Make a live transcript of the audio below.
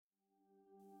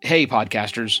Hey,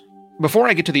 podcasters. Before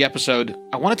I get to the episode,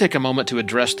 I want to take a moment to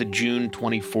address the June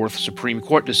 24th Supreme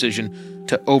Court decision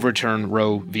to overturn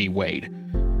Roe v. Wade.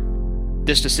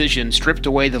 This decision stripped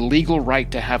away the legal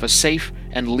right to have a safe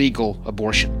and legal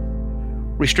abortion.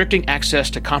 Restricting access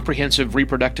to comprehensive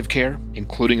reproductive care,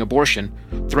 including abortion,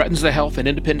 threatens the health and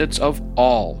independence of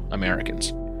all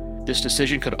Americans. This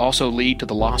decision could also lead to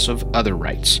the loss of other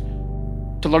rights.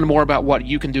 To learn more about what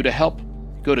you can do to help,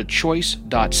 go to choice.crd.co.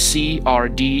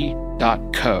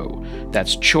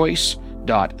 That's choice.crd.co.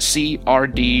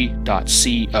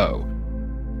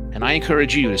 And I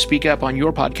encourage you to speak up on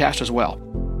your podcast as well.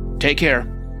 Take care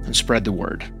and spread the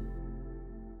word.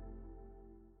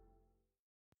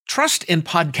 Trust in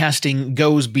podcasting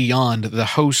goes beyond the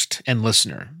host and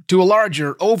listener to a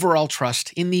larger overall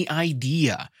trust in the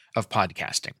idea of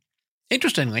podcasting.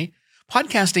 Interestingly,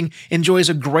 podcasting enjoys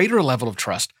a greater level of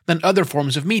trust than other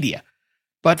forms of media.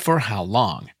 But for how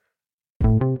long?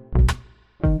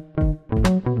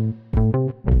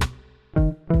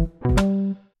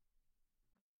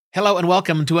 Hello and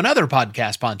welcome to another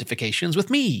podcast Pontifications with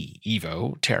me,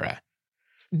 Evo Terra.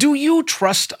 Do you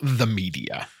trust the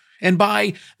media? And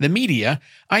by the media,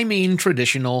 I mean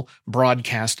traditional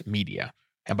broadcast media.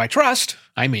 And by trust,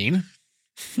 I mean,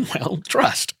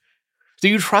 trust. Do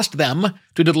you trust them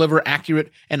to deliver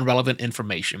accurate and relevant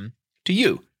information to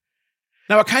you?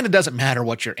 Now, it kind of doesn't matter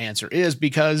what your answer is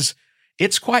because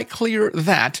it's quite clear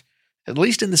that, at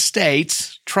least in the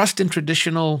States, trust in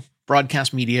traditional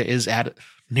broadcast media is at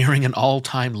nearing an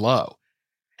all-time low.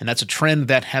 And that's a trend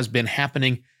that has been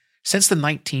happening since the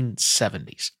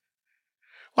 1970s.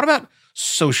 What about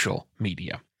social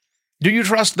media? Do you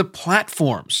trust the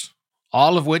platforms,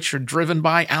 all of which are driven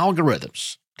by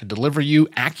algorithms to deliver you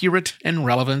accurate and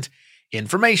relevant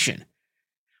information?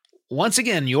 Once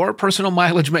again, your personal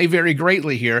mileage may vary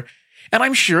greatly here, and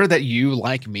I'm sure that you,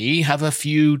 like me, have a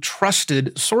few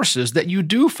trusted sources that you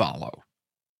do follow.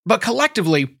 But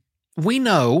collectively, we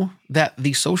know that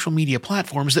the social media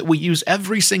platforms that we use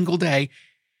every single day,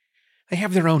 they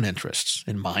have their own interests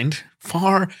in mind,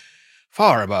 far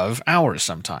above ours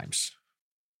sometimes.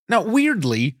 Now,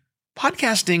 weirdly,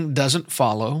 podcasting doesn't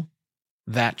follow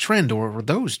that trend or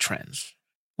those trends.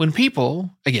 When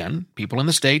people in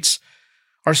the States,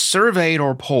 are surveyed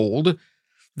or polled,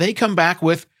 they come back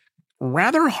with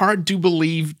rather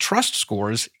hard-to-believe trust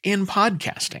scores in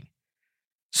podcasting.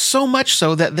 So much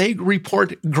so that they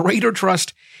report greater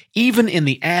trust even in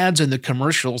the ads and the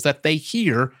commercials that they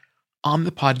hear on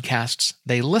the podcasts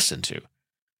they listen to.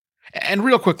 And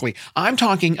real quickly, I'm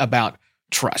talking about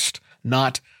trust,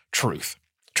 not truth.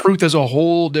 Truth is a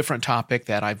whole different topic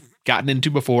that I've gotten into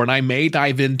before and I may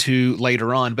dive into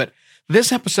later on, but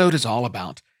this episode is all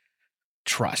about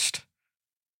trust.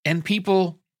 And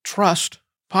people trust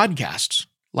podcasts,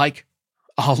 like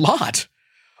a lot.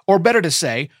 Or better to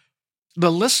say,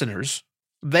 the listeners,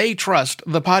 they trust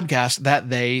the podcast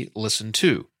that they listen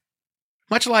to.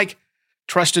 Much like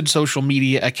trusted social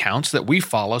media accounts that we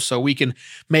follow so we can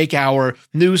make our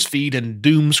newsfeed and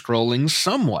doom scrolling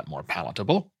somewhat more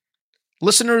palatable,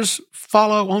 listeners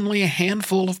follow only a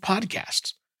handful of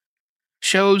podcasts.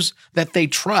 Shows that they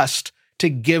trust to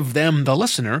give them, the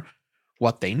listener,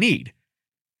 what they need.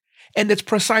 And it's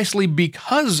precisely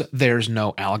because there's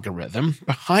no algorithm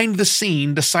behind the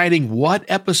scene deciding what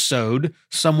episode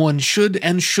someone should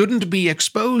and shouldn't be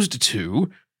exposed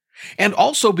to, and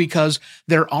also because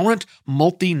there aren't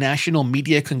multinational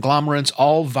media conglomerates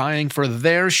all vying for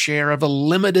their share of a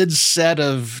limited set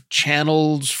of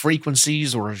channels,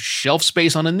 frequencies, or shelf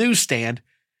space on a newsstand,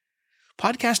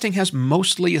 podcasting has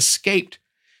mostly escaped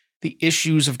the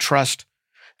issues of trust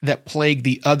that plague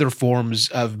the other forms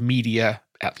of media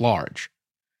at large.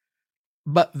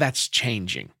 But that's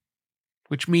changing,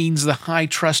 which means the high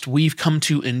trust we've come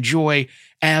to enjoy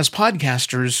as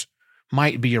podcasters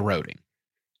might be eroding.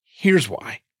 Here's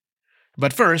why.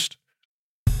 But first,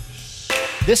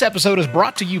 this episode is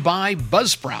brought to you by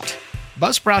Buzzsprout.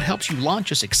 Buzzsprout helps you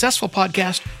launch a successful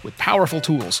podcast with powerful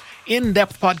tools,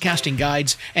 in-depth podcasting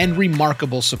guides, and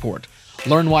remarkable support.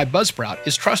 Learn why Buzzsprout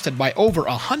is trusted by over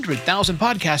 100,000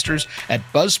 podcasters at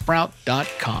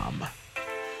buzzsprout.com.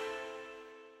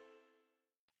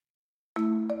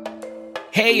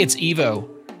 Hey, it's Evo.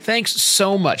 Thanks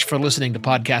so much for listening to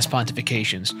Podcast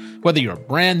Pontifications, whether you're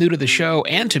brand new to the show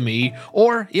and to me,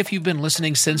 or if you've been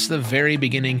listening since the very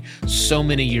beginning so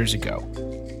many years ago.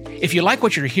 If you like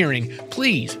what you're hearing,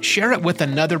 please share it with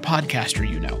another podcaster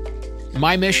you know.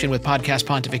 My mission with Podcast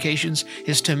Pontifications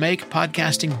is to make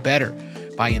podcasting better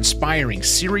by inspiring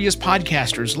serious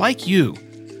podcasters like you.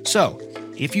 So,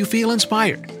 if you feel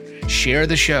inspired, share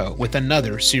the show with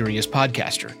another serious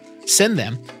podcaster. Send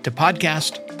them to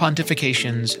podcastpontifications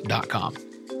podcastpontifications.com.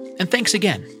 And thanks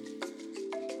again.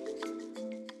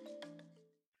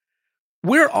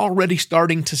 We're already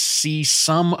starting to see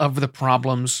some of the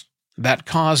problems that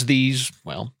cause these,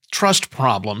 trust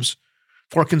problems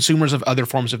for consumers of other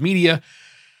forms of media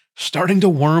starting to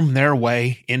worm their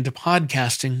way into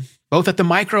podcasting, both at the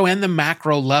micro and the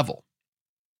macro level.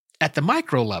 At the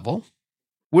micro level,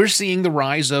 we're seeing the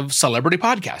rise of celebrity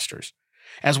podcasters,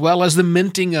 as well as the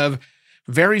minting of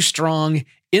very strong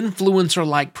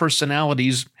influencer-like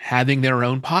personalities having their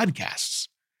own podcasts.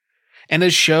 And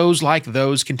as shows like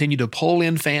those continue to pull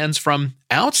in fans from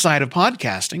outside of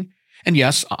podcasting, and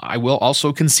yes, I will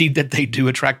also concede that they do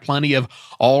attract plenty of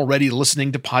already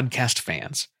listening to podcast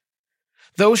fans,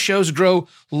 those shows grow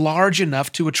large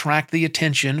enough to attract the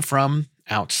attention from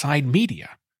outside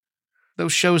media.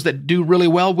 Those shows that do really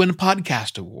well win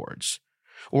podcast awards,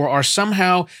 or are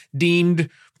somehow deemed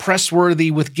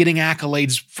press-worthy with getting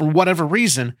accolades for whatever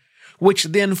reason, which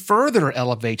then further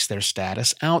elevates their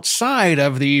status outside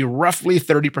of the roughly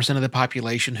 30% of the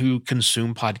population who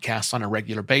consume podcasts on a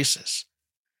regular basis.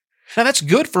 Now, that's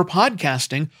good for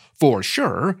podcasting, for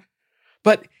sure,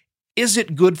 but is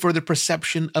it good for the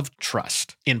perception of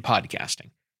trust in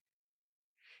podcasting?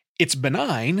 It's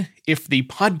benign if the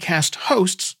podcast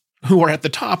hosts, who are at the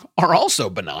top, are also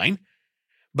benign,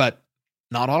 but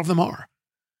not all of them are.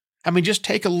 I mean, just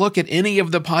take a look at any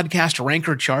of the podcast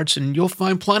ranker charts and you'll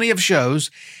find plenty of shows,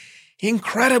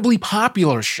 incredibly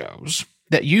popular shows,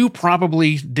 that you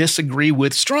probably disagree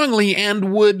with strongly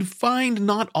and would find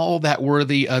not all that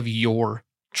worthy of your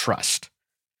trust.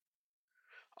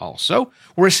 Also,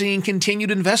 we're seeing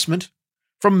continued investment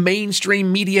from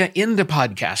mainstream media into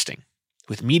podcasting,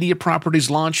 with media properties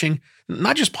launching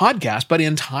not just podcasts, but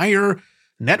entire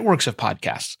networks of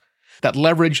podcasts that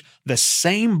leverage the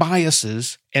same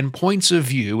biases and points of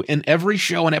view in every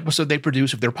show and episode they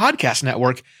produce of their podcast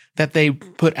network that they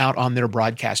put out on their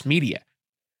broadcast media.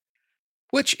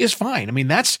 Which is fine. I mean,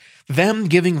 that's them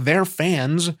giving their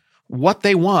fans what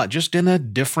they want, just in a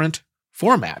different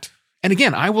format. And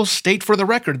again, I will state for the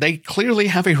record, they clearly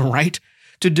have a right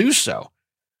to do so.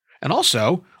 And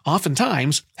also,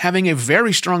 oftentimes, having a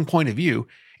very strong point of view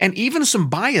and even some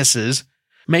biases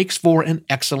makes for an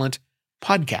excellent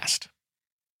podcast.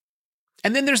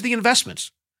 And then there's the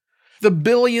investments. The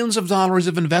billions of dollars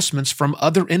of investments from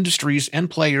other industries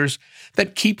and players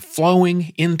that keep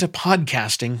flowing into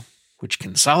podcasting, which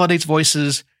consolidates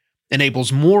voices,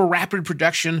 enables more rapid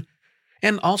production,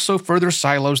 and also further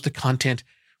silos the content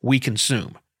we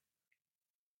consume.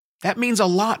 That means a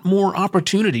lot more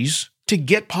opportunities to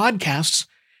get podcasters,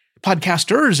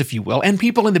 if you will, and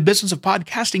people in the business of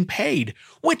podcasting paid,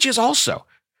 which is also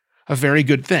a very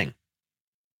good thing.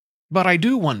 But I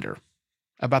do wonder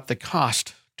about the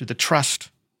cost to the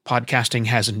trust podcasting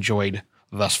has enjoyed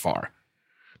thus far.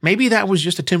 Maybe that was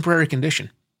just a temporary condition.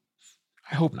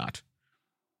 I hope not.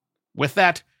 With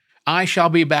that, I shall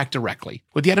be back directly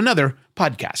with yet another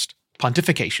podcast,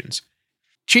 Pontifications.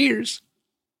 Cheers!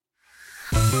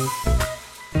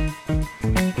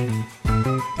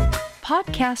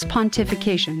 Podcast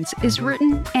Pontifications is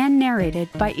written and narrated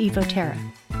by Evo Terra.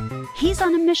 He's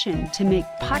on a mission to make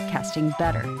podcasting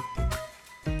better.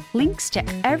 Links to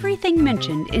everything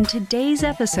mentioned in today's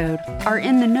episode are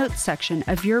in the notes section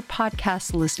of your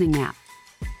podcast listening app.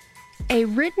 A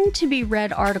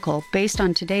written-to-be-read article based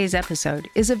on today's episode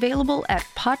is available at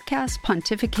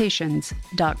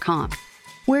podcastpontifications.com,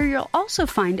 where you'll also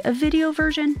find a video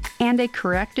version and a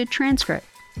corrected transcript,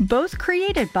 both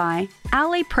created by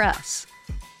Alley Press.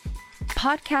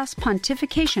 Podcast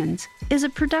Pontifications is a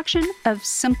production of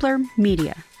Simpler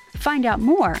Media. Find out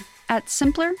more at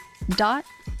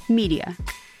simpler.media.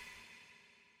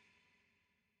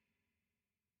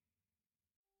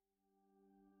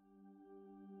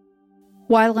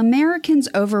 While Americans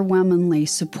overwhelmingly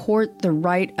support the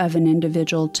right of an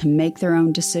individual to make their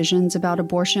own decisions about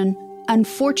abortion,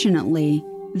 unfortunately,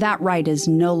 that right is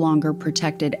no longer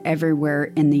protected everywhere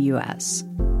in the U.S.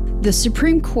 The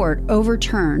Supreme Court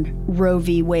overturned Roe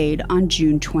v. Wade on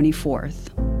June 24th.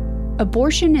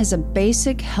 Abortion is a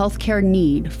basic healthcare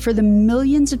need for the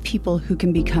millions of people who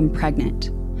can become pregnant.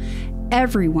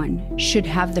 Everyone should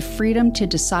have the freedom to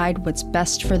decide what's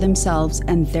best for themselves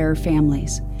and their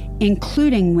families,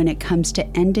 including when it comes to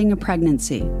ending a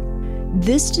pregnancy.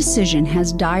 This decision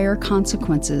has dire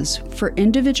consequences for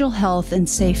individual health and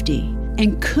safety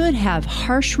and could have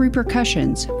harsh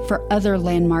repercussions for other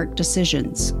landmark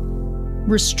decisions.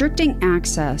 Restricting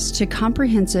access to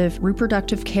comprehensive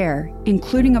reproductive care,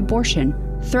 including abortion,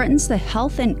 threatens the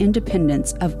health and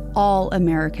independence of all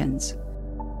Americans.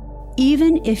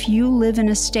 Even if you live in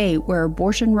a state where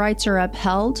abortion rights are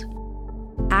upheld,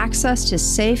 Access to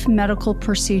safe medical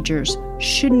procedures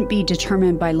shouldn't be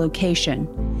determined by location,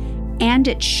 and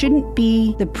it shouldn't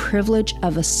be the privilege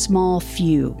of a small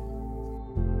few.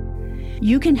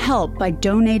 You can help by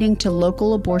donating to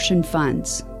local abortion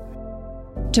funds.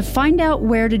 To find out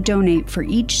where to donate for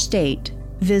each state,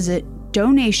 visit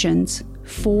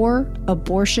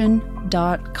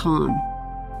donationsforabortion.com.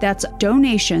 That's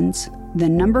donations, the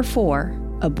number 4,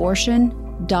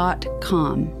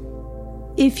 abortion.com.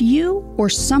 If you or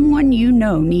someone you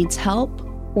know needs help,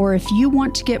 or if you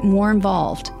want to get more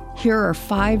involved, here are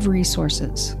 5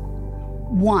 resources.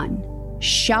 1.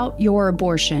 Shout Your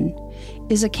Abortion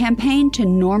is a campaign to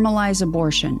normalize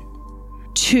abortion.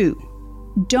 2.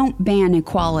 Don't Ban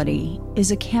Equality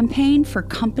is a campaign for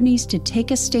companies to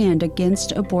take a stand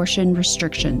against abortion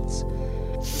restrictions.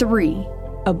 3.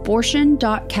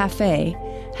 Abortion.cafe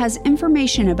has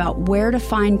information about where to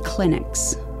find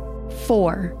clinics.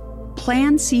 4.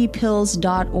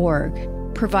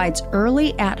 PlanCpills.org provides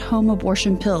early at-home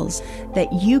abortion pills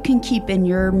that you can keep in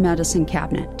your medicine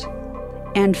cabinet.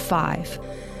 And 5.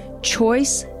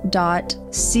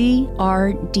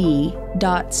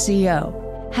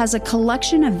 Choice.crd.co has a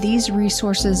collection of these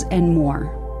resources and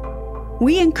more.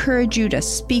 We encourage you to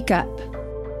speak up,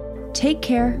 take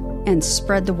care, and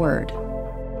spread the word.